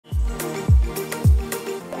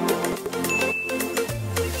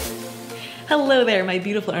Hello there, my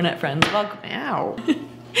beautiful internet friends. Welcome. Ow.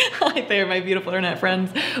 Hi there, my beautiful internet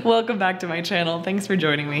friends. Welcome back to my channel. Thanks for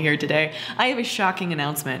joining me here today. I have a shocking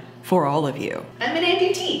announcement for all of you. I'm an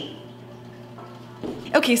amputee.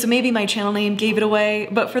 Okay, so maybe my channel name gave it away,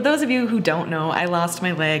 but for those of you who don't know, I lost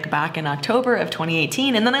my leg back in October of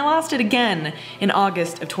 2018, and then I lost it again in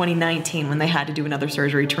August of 2019 when they had to do another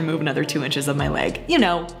surgery to remove another 2 inches of my leg. You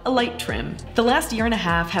know, a light trim. The last year and a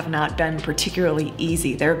half have not been particularly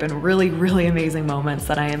easy. There have been really amazing moments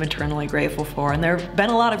that I am eternally grateful for, and there have been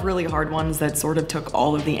a lot of really hard ones that sort of took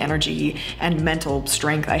all of the energy and mental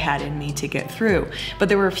strength I had in me to get through. But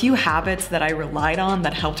there were a few habits that I relied on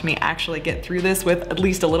that helped me actually get through this with at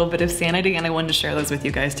least a little bit of sanity, and I wanted to share those with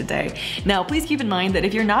you guys today. Now, please keep in mind that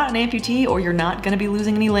if you're not an amputee or you're not gonna be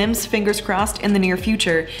losing any limbs, fingers crossed, in the near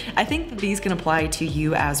future, I think that these can apply to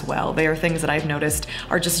you as well. They are things that I've noticed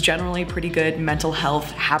are just generally pretty good mental health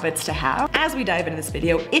habits to have. As we dive into this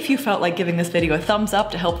video, if you felt like giving this video a thumbs up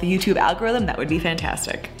to help the YouTube algorithm, that would be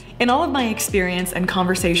fantastic. In all of my experience and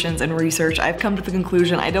conversations and research, I've come to the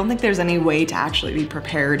conclusion I don't think there's any way to actually be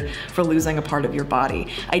prepared for losing a part of your body.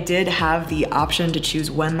 I did have the option to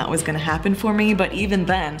choose when that was gonna happen for me, but even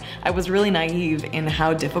then, I was really naive in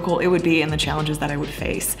how difficult it would be and the challenges that I would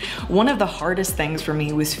face. One of the hardest things for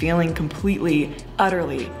me was feeling completely,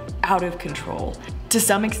 utterly out of control. To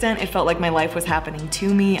some extent, it felt like my life was happening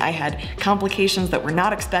to me. I had complications that were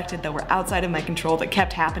not expected, that were outside of my control, that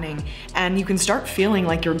kept happening, and you can start feeling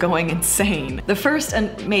like you're going insane. The first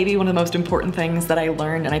and maybe one of the most important things that I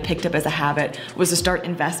learned and I picked up as a habit was to start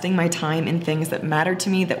investing my time in things that mattered to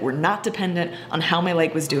me that were not dependent on how my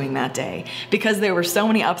leg was doing that day. Because there were so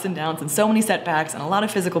many ups and downs and so many setbacks and a lot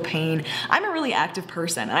of physical pain, I'm a really active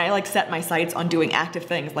person, and I set my sights on doing active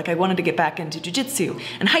things. Like I wanted to get back into jiu-jitsu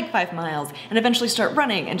and hike 5 miles and eventually start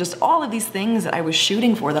running, and just all of these things that I was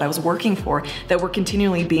shooting for, that I was working for, that were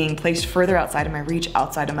continually being placed further outside of my reach,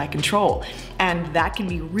 outside of my control. And that can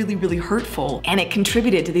be really hurtful, and it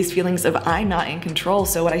contributed to these feelings of I'm not in control.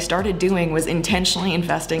 So what I started doing was intentionally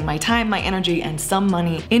investing my time, my energy, and some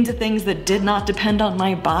money into things that did not depend on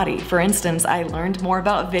my body. For instance, I learned more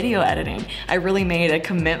about video editing. I really made a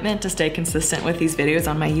commitment to stay consistent with these videos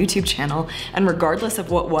on my YouTube channel, and regardless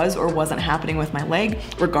of what was or wasn't happening with my leg,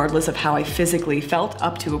 regardless of how I physically felt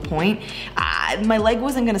up to a point, my leg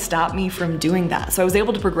wasn't gonna stop me from doing that. So I was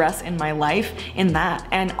able to progress in my life in that.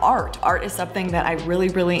 And art is something that I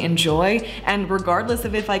really enjoy, and regardless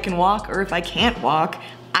of if I can walk or if I can't walk,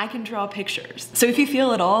 I can draw pictures. So if you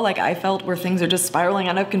feel at all like I felt, where things are just spiraling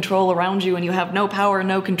out of control around you and you have no power,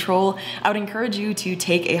 no control, I would encourage you to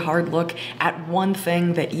take a hard look at one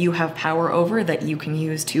thing that you have power over that you can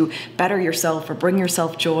use to better yourself or bring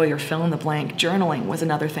yourself joy or fill in the blank. Journaling was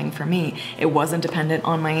another thing for me. It wasn't dependent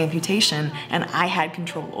on my amputation, and I had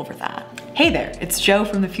control over that. Hey there, it's Joe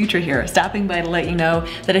from the future here, stopping by to let you know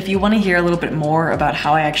that if you want to hear a little bit more about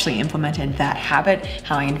how I actually implemented that habit,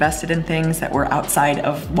 how I invested in things that were outside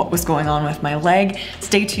of what was going on with my leg,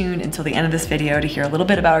 stay tuned until the end of this video to hear a little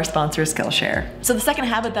bit about our sponsor, Skillshare. So the second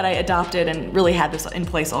habit that I adopted, and really had this in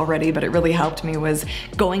place already, but it really helped me, was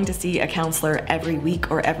going to see a counselor every week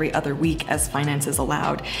or every other week as finances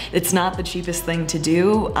allowed. It's not the cheapest thing to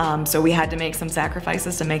do, so we had to make some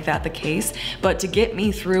sacrifices to make that the case, but to get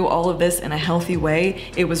me through all of this in a healthy way,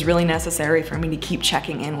 it was really necessary for me to keep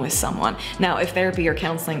checking in with someone. Now, if therapy or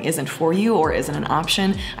counseling isn't for you or isn't an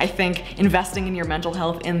option, I think investing in your mental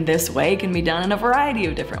health in this way can be done in a variety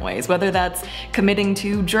of different ways, whether that's committing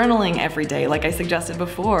to journaling every day, like I suggested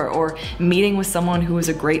before, or meeting with someone who is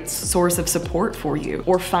a great source of support for you,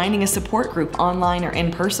 or finding a support group online or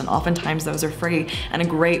in person. Oftentimes those are free and a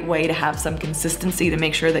great way to have some consistency to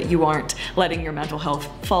make sure that you aren't letting your mental health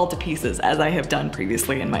fall to pieces, as I have done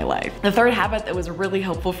previously in my life. The third habit that was really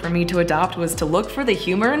helpful for me to adopt was to look for the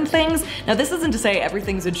humor in things. Now, this isn't to say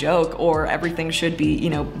everything's a joke or everything should be,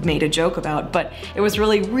 made a joke about, but it was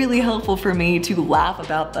really helpful for me to laugh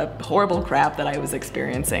about the horrible crap that I was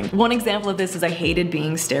experiencing. One example of this is I hated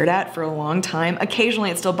being stared at for a long time. Occasionally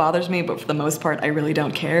it still bothers me, but for the most part I really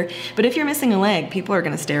don't care. But if you're missing a leg, people are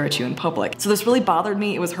gonna stare at you in public. So this really bothered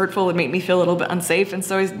me, it was hurtful, it made me feel a little bit unsafe, and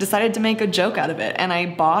so I decided to make a joke out of it. And I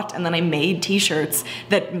bought and then I made t-shirts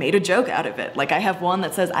that made a joke out of it. Like I have one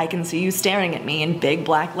that says, "I can see you staring at me," in big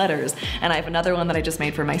black letters. And I have another one that I just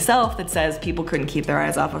made for myself that says, "People couldn't keep their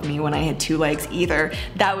eyes off of me when I had 2 legs either."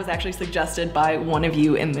 Skillshare. That was actually suggested by one of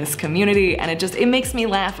you in this community, and it makes me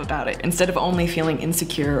laugh about it instead of only feeling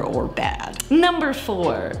insecure or bad. Number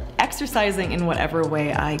 4, exercising in whatever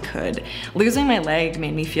way I could. Losing my leg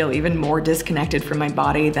made me feel even more disconnected from my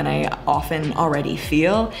body than I often already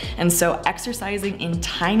feel, and so exercising in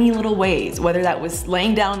tiny little ways, whether that was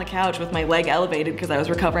laying down on the couch with my leg elevated because I was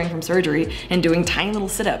recovering from surgery and doing tiny little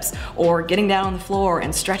sit-ups, or getting down on the floor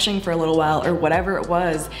and stretching for a little while, or whatever it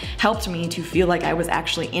was, helped me to feel like I was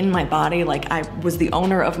actually in my body, like I was the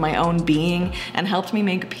owner of my own being, and helped me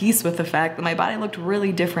make peace with the fact that my body looked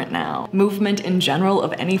really different now. Movement in general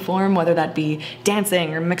of any form, whether that be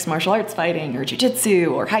dancing or mixed martial arts fighting or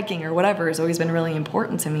jiu-jitsu or hiking or whatever, has always been really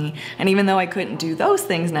important to me. And even though I couldn't do those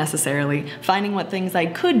things necessarily, finding what things I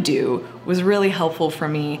could do was really helpful for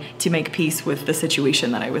me to make peace with the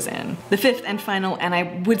situation that I was in. The 5th and final, and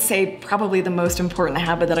I would say probably the most important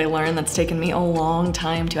habit that I learned that's taken me a long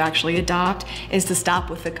time to actually adopt, is to stop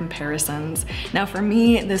with the comparisons. Now for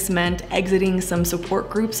me, this meant exiting some support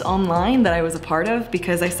groups online that I was a part of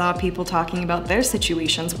because I saw people talking about their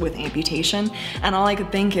situations with amputation, and all I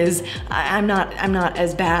could think is, I'm not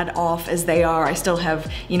as bad off as they are. I still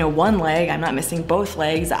have, you know, one leg, I'm not missing both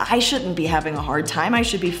legs. I shouldn't be having a hard time, I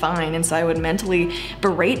should be fine. And so I would mentally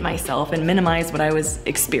berate myself and minimize what I was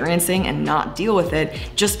experiencing and not deal with it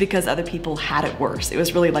just because other people had it worse. It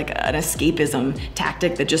was really like an escapism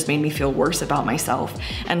tactic that just made me feel worse about myself.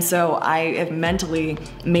 And so I have mentally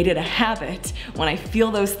made it a habit when I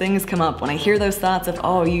feel those things come up, when I hear those thoughts of,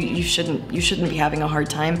 oh, you shouldn't be having a hard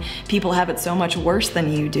time, people have it so much worse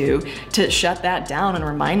than you do, to shut that down and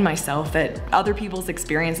remind myself that other people's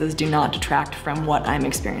experiences do not detract from what I'm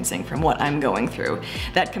experiencing, from what I'm going through.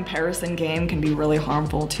 That comparison game can be really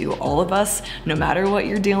harmful to all of us, no matter what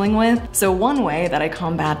you're dealing with. So one way that I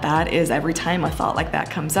combat that is every time a thought like that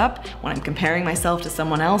comes up, when I'm comparing myself to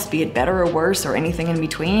someone else, be it better or worse or anything in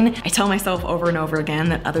between, I tell myself over and over again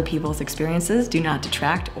that other people's experiences do not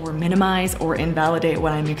detract or minimize or invalidate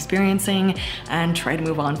what I'm experiencing, and try to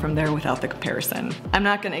move on from there without the comparison. I'm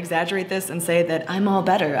not going to exaggerate this and say that I'm all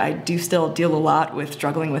better. I do still deal a lot with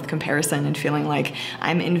struggling with comparison and feeling like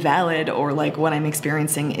I'm invalid, or like what I'm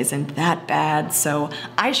experiencing isn't that bad, so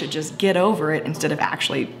I should just get over it instead of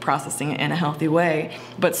actually processing it in a healthy way.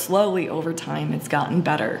 But slowly over time, it's gotten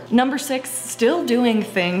better. Number 6, still doing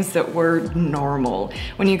things that were normal.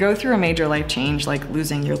 When you go through a major life change like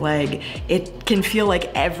losing your leg, it can feel like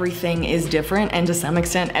everything is different, and to some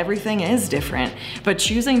extent everything is different. But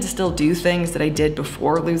choosing to still do things that I did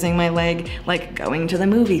before losing my leg, like going to the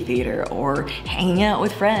movie theater or hanging out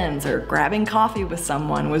with friends or grabbing coffee with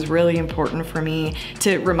someone, was really important for me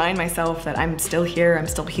to remind myself that I'm still here, I'm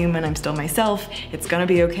still human, I'm still myself, it's gonna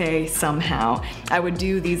be okay somehow. I would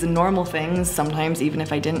do these normal things sometimes even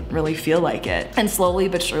if I didn't really feel like it. And slowly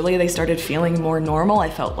but surely they started feeling more normal. I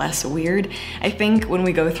felt less weird. I think when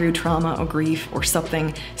we go through trauma or grief or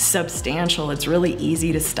something substantial, it's really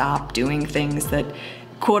easy to stop doing things that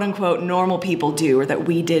quote unquote normal people do, or that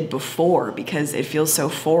we did before, because it feels so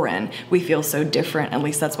foreign. We feel so different, at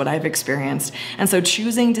least that's what I've experienced. And so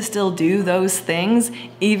choosing to still do those things,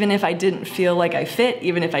 even if I didn't feel like I fit,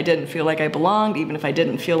 even if I didn't feel like I belonged, even if I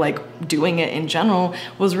didn't feel like doing it in general,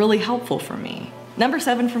 was really helpful for me. Number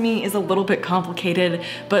 7 for me is a little bit complicated,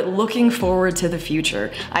 but looking forward to the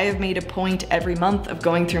future. I have made a point every month of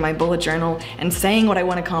going through my bullet journal and saying what I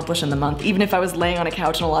want to accomplish in the month, even if I was laying on a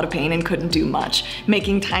couch in a lot of pain and couldn't do much.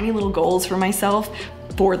 Making tiny little goals for myself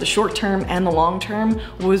for the short term and the long term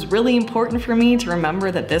was really important for me to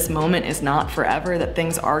remember that this moment is not forever, that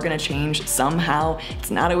things are gonna change somehow.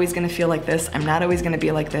 It's not always gonna feel like this. I'm not always gonna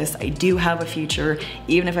be like this. I do have a future,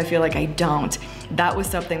 even if I feel like I don't. That was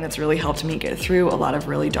something that's really helped me get through a lot of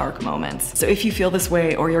really dark moments. So if you feel this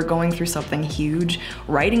way, or you're going through something huge,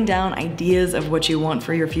 writing down ideas of what you want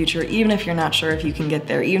for your future, even if you're not sure if you can get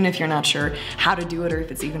there, even if you're not sure how to do it or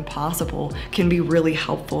if it's even possible, can be really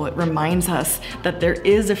helpful. It reminds us that there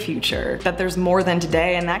is a future, that there's more than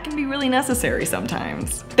today, and that can be really necessary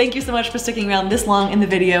sometimes. Thank you so much for sticking around this long in the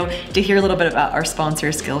video to hear a little bit about our sponsor,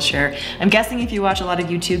 Skillshare. I'm guessing if you watch a lot of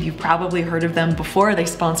YouTube, you've probably heard of them before. They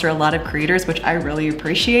sponsor a lot of creators, which I really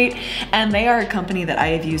appreciate, and they are a company that I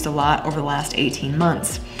have used a lot over the last 18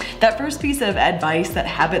 months. That first piece of advice, that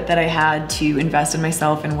habit that I had to invest in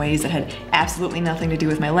myself in ways that had absolutely nothing to do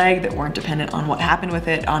with my leg, that weren't dependent on what happened with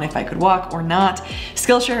it, on if I could walk or not,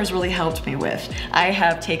 Skillshare has really helped me with. I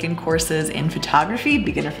have taken courses in photography,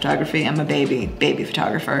 beginner photography, I'm a baby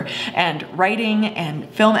photographer, and writing and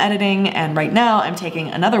film editing, and right now I'm taking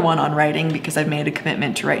another one on writing because I've made a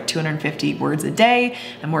commitment to write 250 words a day.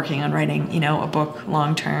 I'm working on writing, you know, a book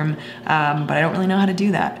long term, but I don't really know how to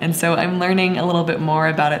do that. And so I'm learning a little bit more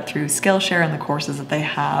about it through Skillshare and the courses that they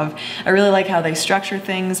have. I really like how they structure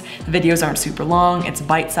things. The videos aren't super long, it's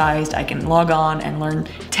bite-sized. I can log on and learn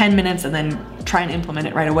 10 minutes and then try and implement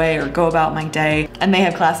it right away or go about my day. And they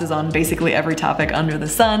have classes on basically every topic under the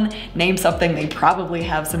sun. Name something, they probably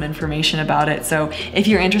have some information about it. So if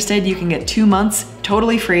you're interested, you can get 2 months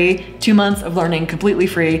totally free, 2 months of learning completely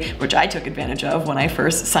free, which I took advantage of when I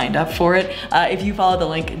first signed up for it, if you follow the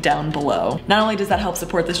link down below. Not only does that help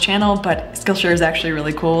support this channel, but Skillshare is actually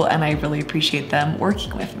really cool and I really appreciate them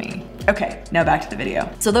working with me. Okay, now back to the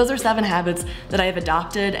video. So those are 7 habits that I have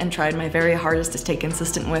adopted and tried my very hardest to stay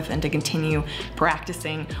consistent with and to continue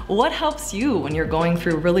practicing. What helps you when you're going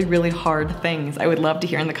through really, really hard things? I would love to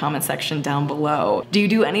hear in the comment section down below. Do you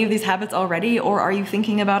do any of these habits already, or are you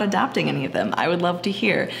thinking about adopting any of them? I would love to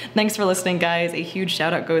hear. Thanks for listening, guys. A huge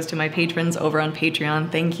shout out goes to my patrons over on Patreon.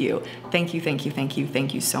 Thank you. Thank you, thank you, thank you,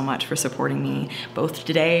 thank you so much for supporting me both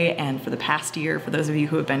today and for the past year. For those of you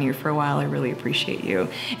who have been here for a while, I really appreciate you.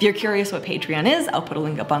 If you're curious what Patreon is, I'll put a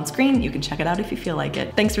link up on screen. You can check it out if you feel like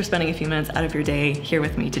it. Thanks for spending a few minutes out of your day here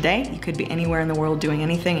with me today. You could be anywhere in the world doing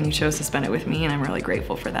anything and you chose to spend it with me, and I'm really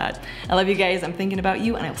grateful for that. I love you guys, I'm thinking about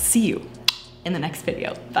you, and I will see you in the next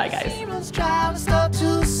video. Bye, guys.